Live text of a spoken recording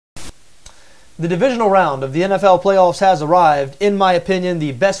The divisional round of the NFL playoffs has arrived. In my opinion,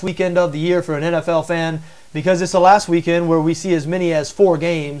 the best weekend of the year for an NFL fan because it's the last weekend where we see as many as 4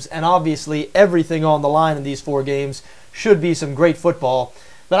 games, and obviously everything on the line in these 4 games should be some great football.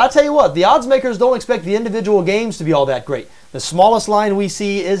 But I'll tell you what, the odds makers don't expect the individual games to be all that great. The smallest line we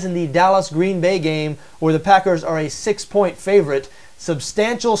see is in the Dallas-Green Bay game where the Packers are a 6-point favorite.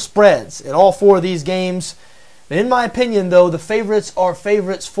 Substantial spreads in all 4 of these games. In my opinion, though, the favorites are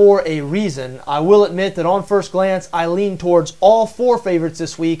favorites for a reason. I will admit that on first glance, I lean towards all 4 favorites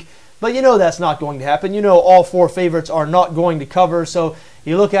this week, but you know that's not going to happen. You know all 4 favorites are not going to cover, so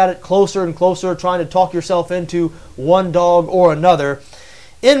you look at it closer and closer, trying to talk yourself into one dog or another.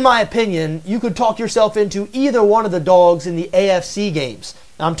 In my opinion, you could talk yourself into either one of the dogs in the AFC games.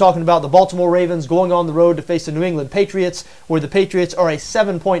 I'm talking about the Baltimore Ravens going on the road to face the New England Patriots, where the Patriots are a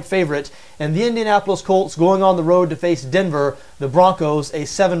 7-point favorite, and the Indianapolis Colts going on the road to face Denver, the Broncos, a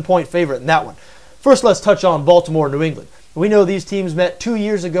 7-point favorite in that one. First, let's touch on Baltimore and New England. We know these teams met 2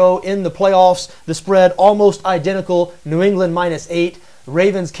 years ago in the playoffs. The spread almost identical, New England -8. The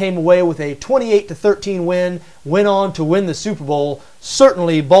Ravens came away with a 28-13 win, went on to win the Super Bowl.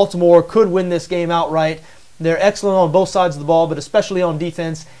 Certainly, Baltimore could win this game outright. They're excellent on both sides of the ball, but especially on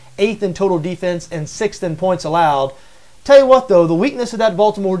defense. 8th in total defense and 6th in points allowed. Tell you what, though, the weakness of that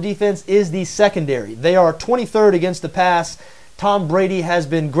Baltimore defense is the secondary. They are 23rd against the pass. Tom Brady has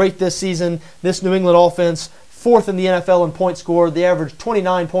been great this season. This New England offense, 4th in the NFL in points scored. They average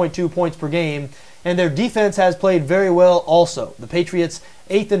 29.2 points per game. And their defense has played very well also. The Patriots,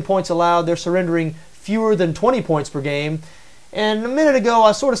 8th in points allowed. They're surrendering fewer than 20 points per game. And a minute ago,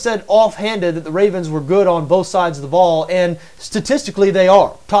 I sort of said offhanded that the Ravens were good on both sides of the ball, and statistically they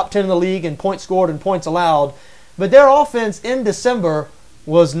are. Top 10 in the league in points scored and points allowed. But their offense in December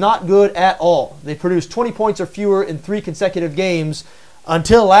was not good at all. They produced 20 points or fewer in 3 consecutive games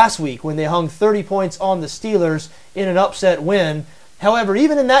until last week when they hung 30 points on the Steelers in an upset win. However,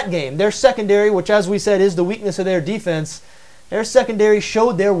 even in that game, their secondary, which as we said is the weakness of their defense, their secondary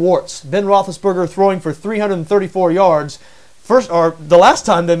showed their warts. Ben Roethlisberger throwing for 334 yards. The last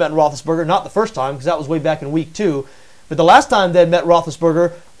time they met Roethlisberger, not the first time because that was way back in week 2, but the last time they met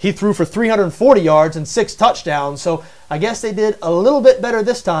Roethlisberger, he threw for 340 yards and 6 touchdowns. So I guess they did a little bit better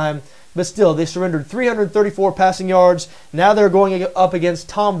this time, but still they surrendered 334 passing yards. Now they're going up against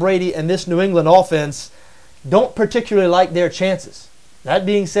Tom Brady and this New England offense. Don't particularly like their chances. That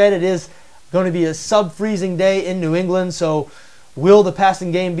being said, it is going to be a sub-freezing day in New England, so will the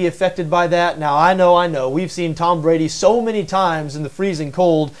passing game be affected by that? Now, I know. We've seen Tom Brady so many times in the freezing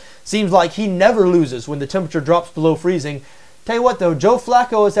cold. Seems like he never loses when the temperature drops below freezing. Tell you what, though, Joe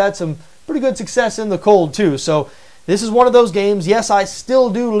Flacco has had some pretty good success in the cold, too. So this is one of those games. Yes, I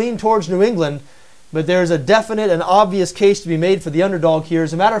still do lean towards New England, but there's a definite and obvious case to be made for the underdog here.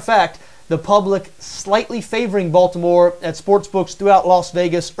 As a matter of fact, the public slightly favoring Baltimore at sportsbooks throughout Las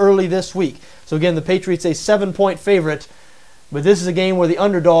Vegas early this week. So again, the Patriots a 7-point favorite. But this is a game where the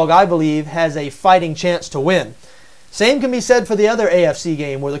underdog, I believe, has a fighting chance to win. Same can be said for the other AFC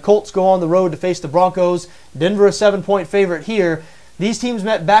game where the Colts go on the road to face the Broncos. Denver a 7-point favorite here. These teams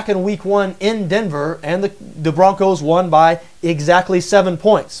met back in week 1 in Denver, and the Broncos won by exactly 7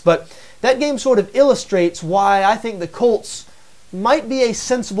 points. But that game sort of illustrates why I think the Colts might be a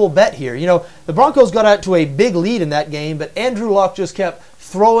sensible bet here. You know, the Broncos got out to a big lead in that game, but Andrew Luck just kept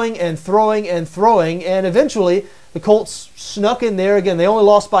throwing and throwing and throwing, and eventually the Colts snuck in there. Again, they only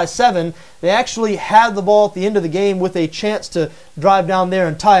lost by 7. They actually had the ball at the end of the game with a chance to drive down there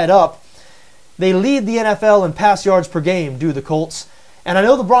and tie it up. They lead the NFL in pass yards per game, do the Colts. And I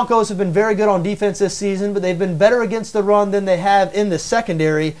know the Broncos have been very good on defense this season, but they've been better against the run than they have in the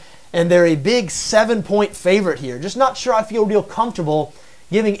secondary, and they're a big 7-point favorite here. Just not sure I feel real comfortable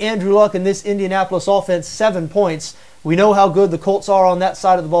giving Andrew Luck and this Indianapolis offense 7 points. We know how good the Colts are on that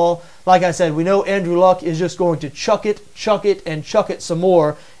side of the ball. Like I said, we know Andrew Luck is just going to chuck it, and chuck it some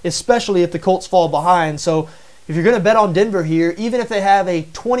more, especially if the Colts fall behind. So if you're going to bet on Denver here, even if they have a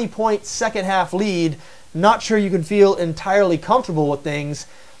 20-point second-half lead, not sure you can feel entirely comfortable with things.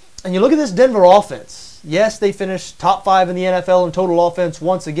 And you look at this Denver offense. Yes, they finished top 5 in the NFL in total offense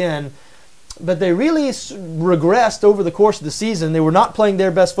once again, but they really regressed over the course of the season. They were not playing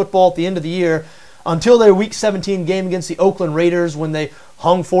their best football at the end of the year until their Week 17 game against the Oakland Raiders when they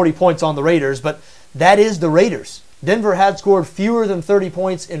hung 40 points on the Raiders. But that is the Raiders. Denver had scored fewer than 30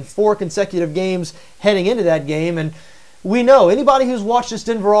 points in 4 consecutive games heading into that game. And we know, anybody who's watched this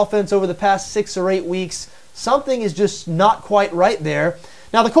Denver offense over the past 6 or 8 weeks, something is just not quite right there.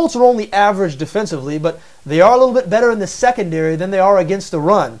 Now, the Colts are only average defensively, but they are a little bit better in the secondary than they are against the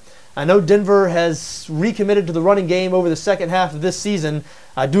run. I know Denver has recommitted to the running game over the second half of this season.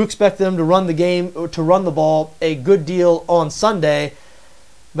 I do expect them to run the ball a good deal on Sunday.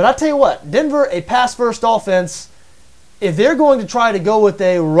 But I tell you what, Denver, a pass-first offense, if they're going to try to go with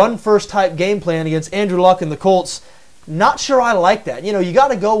a run-first type game plan against Andrew Luck and the Colts, not sure I like that. You got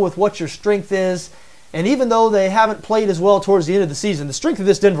to go with what your strength is. And even though they haven't played as well towards the end of the season, the strength of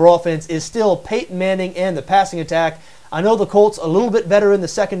this Denver offense is still Peyton Manning and the passing attack. I know the Colts a little bit better in the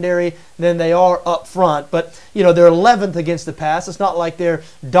secondary than they are up front, but they're 11th against the pass. It's not like they're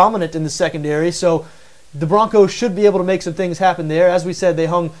dominant in the secondary, so the Broncos should be able to make some things happen there. As we said, they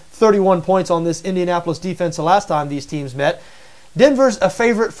hung 31 points on this Indianapolis defense the last time these teams met. Denver's a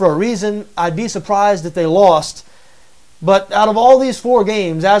favorite for a reason. I'd be surprised if they lost. But out of all these 4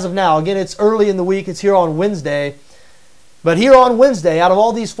 games, as of now, again, it's early in the week, it's here on Wednesday. But here on Wednesday, out of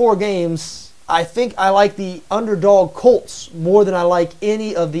all these 4 games, I think I like the underdog Colts more than I like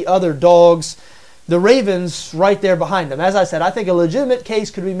any of the other dogs. The Ravens right there behind them. As I said, I think a legitimate case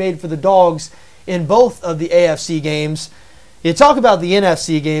could be made for the dogs in both of the AFC games. You talk about the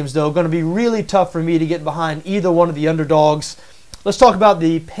NFC games, though, going to be really tough for me to get behind either one of the underdogs. Let's talk about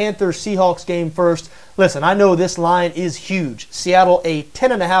the Panthers-Seahawks game first. Listen, I know this line is huge. Seattle, a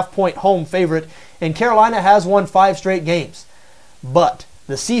 10.5-point home favorite, and Carolina has won 5 straight games. But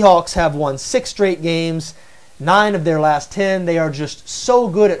the Seahawks have won 6 straight games, 9 of their last 10. They are just so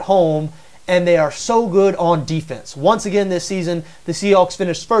good at home, and they are so good on defense. Once again this season, the Seahawks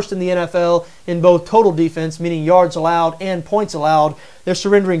finished first in the NFL in both total defense, meaning yards allowed and points allowed. They're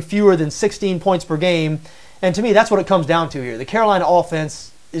surrendering fewer than 16 points per game. And to me, that's what it comes down to here. The Carolina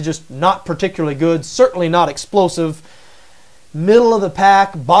offense is just not particularly good, certainly not explosive. Middle of the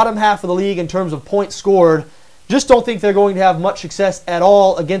pack, bottom half of the league in terms of points scored. Just don't think they're going to have much success at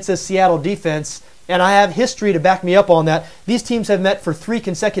all against this Seattle defense. And I have history to back me up on that. These teams have met for 3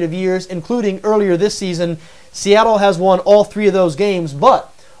 consecutive years, including earlier this season. Seattle has won all 3 of those games,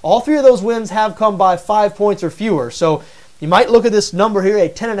 but all 3 of those wins have come by 5 points or fewer. So you might look at this number here, a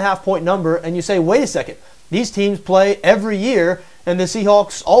 10.5-point number, and you say, wait a second. These teams play every year, and the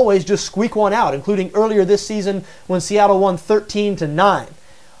Seahawks always just squeak one out, including earlier this season when Seattle won 13-9.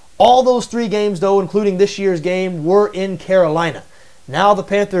 All those 3 games, though, including this year's game, were in Carolina. Now the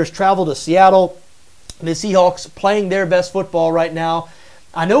Panthers travel to Seattle. The Seahawks playing their best football right now.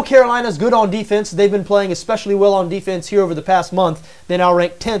 I know Carolina's good on defense. They've been playing especially well on defense here over the past month. They now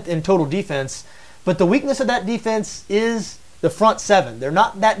rank 10th in total defense. But the weakness of that defense is the front 7. They're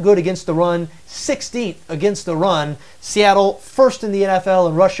not that good against the run. 16th against the run. Seattle first in the NFL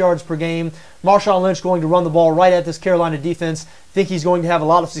in rush yards per game. Marshawn Lynch going to run the ball right at this Carolina defense. Think he's going to have a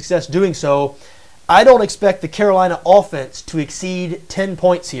lot of success doing so. I don't expect the Carolina offense to exceed 10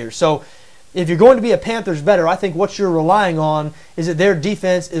 points here. So if you're going to be a Panthers bettor, I think what you're relying on is that their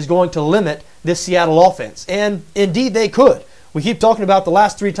defense is going to limit this Seattle offense. And indeed they could. We keep talking about the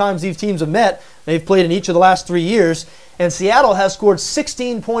last 3 times these teams have met. They've played in each of the last 3 years. And Seattle has scored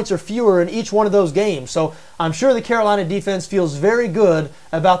 16 points or fewer in each one of those games. So I'm sure the Carolina defense feels very good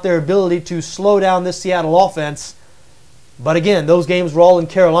about their ability to slow down this Seattle offense. But again, those games were all in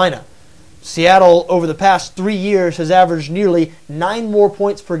Carolina. Seattle, over the past 3 years, has averaged nearly 9 more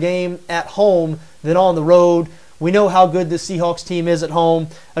points per game at home than on the road. We know how good this Seahawks team is at home.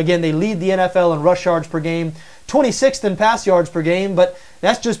 Again, they lead the NFL in rush yards per game, 26th in pass yards per game, but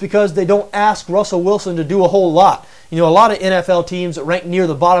that's just because they don't ask Russell Wilson to do a whole lot. A lot of NFL teams that rank near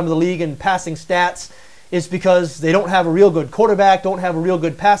the bottom of the league in passing stats is because they don't have a real good quarterback, don't have a real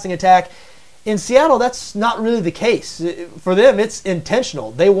good passing attack. In Seattle, that's not really the case. For them, it's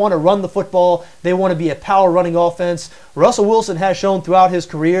intentional. They want to run the football. They want to be a power-running offense. Russell Wilson has shown throughout his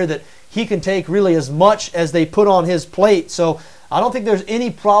career that he can take really as much as they put on his plate. So I don't think there's any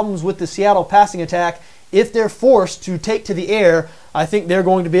problems with the Seattle passing attack. If they're forced to take to the air, I think they're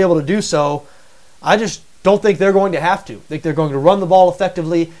going to be able to do so. I just don't think they're going to have to. I think they're going to run the ball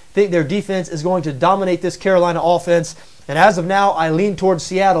effectively. I think their defense is going to dominate this Carolina offense. And as of now, I lean towards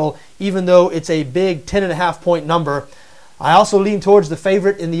Seattle, even though it's a big 10.5-point number. I also lean towards the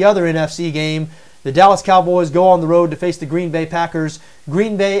favorite in the other NFC game. The Dallas Cowboys go on the road to face the Green Bay Packers.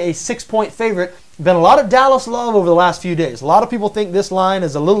 Green Bay, a 6-point favorite. Been a lot of Dallas love over the last few days. A lot of people think this line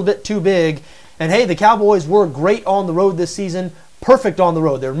is a little bit too big. And hey, the Cowboys were great on the road this season. Perfect on the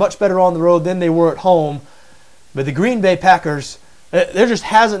road. They're much better on the road than they were at home. But the Green Bay Packers, there just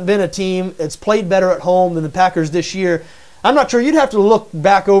hasn't been a team that's played better at home than the Packers this year. I'm not sure. You'd have to look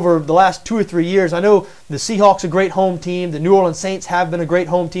back over the last 2 or 3 years. I know the Seahawks are a great home team. The New Orleans Saints have been a great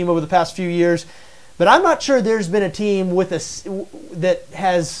home team over the past few years. But I'm not sure there's been a team that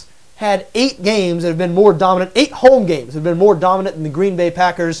has had 8 games that have been more dominant, 8 home games that have been more dominant than the Green Bay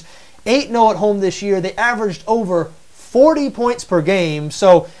Packers. 8-0 at home this year. They averaged over 40 points per game.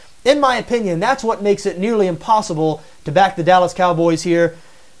 So, in my opinion, that's what makes it nearly impossible to back the Dallas Cowboys here.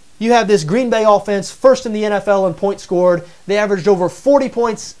 You have this Green Bay offense, first in the NFL in points scored. They averaged over 40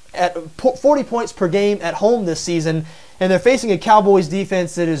 points per game at home this season, and they're facing a Cowboys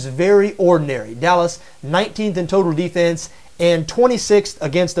defense that is very ordinary. Dallas, 19th in total defense and 26th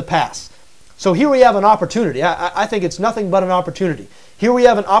against the pass. So here we have an opportunity. I think it's nothing but an opportunity. Here we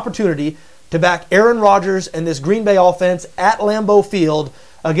have an opportunity to back Aaron Rodgers and this Green Bay offense at Lambeau Field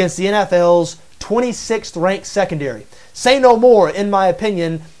against the NFL's 26th ranked secondary. Say no more, in my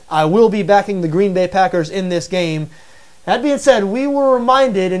opinion. I will be backing the Green Bay Packers in this game. That being said, we were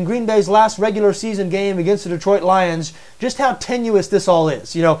reminded in Green Bay's last regular season game against the Detroit Lions just how tenuous this all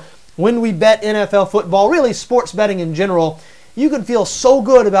is. You know, when we bet NFL football, really sports betting in general, you can feel so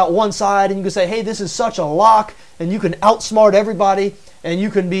good about one side and you can say, hey, this is such a lock, and you can outsmart everybody, and you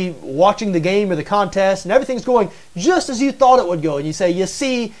can be watching the game or the contest and everything's going just as you thought it would go. And you say, you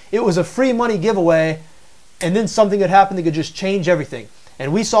see, it was a free money giveaway, and then something had happened that could just change everything.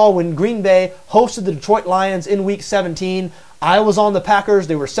 And we saw when Green Bay hosted the Detroit Lions in Week 17, I was on the Packers.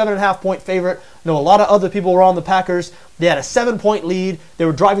 They were 7.5-point favorite. I know a lot of other people were on the Packers. They had a 7-point lead. They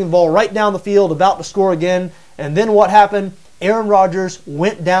were driving the ball right down the field, about to score again. And then what happened? Aaron Rodgers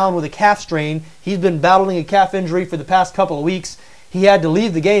went down with a calf strain. He's been battling a calf injury for the past couple of weeks. He had to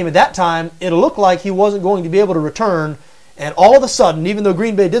leave the game. At that time, it looked like he wasn't going to be able to return. And all of a sudden, even though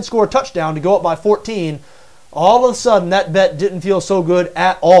Green Bay did score a touchdown to go up by 14, all of a sudden that bet didn't feel so good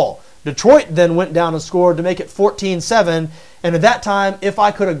at all. Detroit then went down and scored to make it 14-7. And at that time, if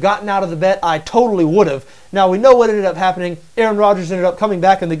I could have gotten out of the bet, I totally would have. Now, we know what ended up happening. Aaron Rodgers ended up coming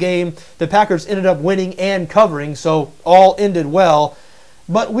back in the game. The Packers ended up winning and covering, so all ended well.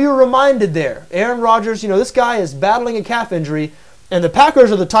 But we were reminded there. Aaron Rodgers, this guy is battling a calf injury, and the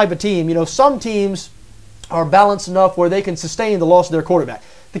Packers are the type of team, some teams are balanced enough where they can sustain the loss of their quarterback.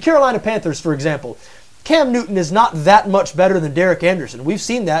 The Carolina Panthers, for example, Cam Newton is not that much better than Derek Anderson. We've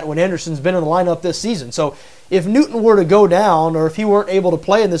seen that when Anderson's been in the lineup this season. So if Newton were to go down, or if he weren't able to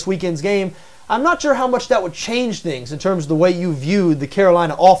play in this weekend's game, I'm not sure how much that would change things in terms of the way you viewed the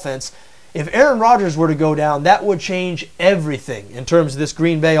Carolina offense. If Aaron Rodgers were to go down, that would change everything in terms of this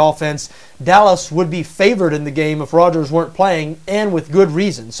Green Bay offense. Dallas would be favored in the game if Rodgers weren't playing, and with good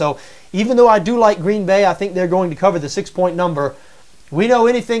reason. So even though I do like Green Bay, I think they're going to cover the 6-point number. We know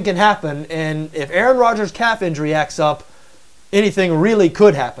anything can happen, and if Aaron Rodgers' calf injury acts up, anything really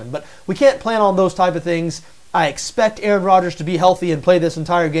could happen. But we can't plan on those type of things. I expect Aaron Rodgers to be healthy and play this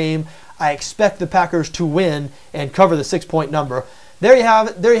entire game. I expect the Packers to win and cover the 6-point number. There you have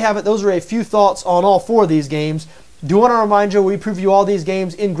it. There you have it. Those are a few thoughts on all 4 of these games. Do want to remind you we preview all these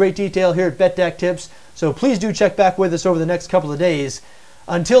games in great detail here at BETDAQ Tips, so please do check back with us over the next couple of days.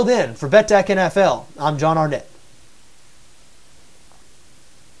 Until then, for BETDAQ NFL, I'm John Arnette.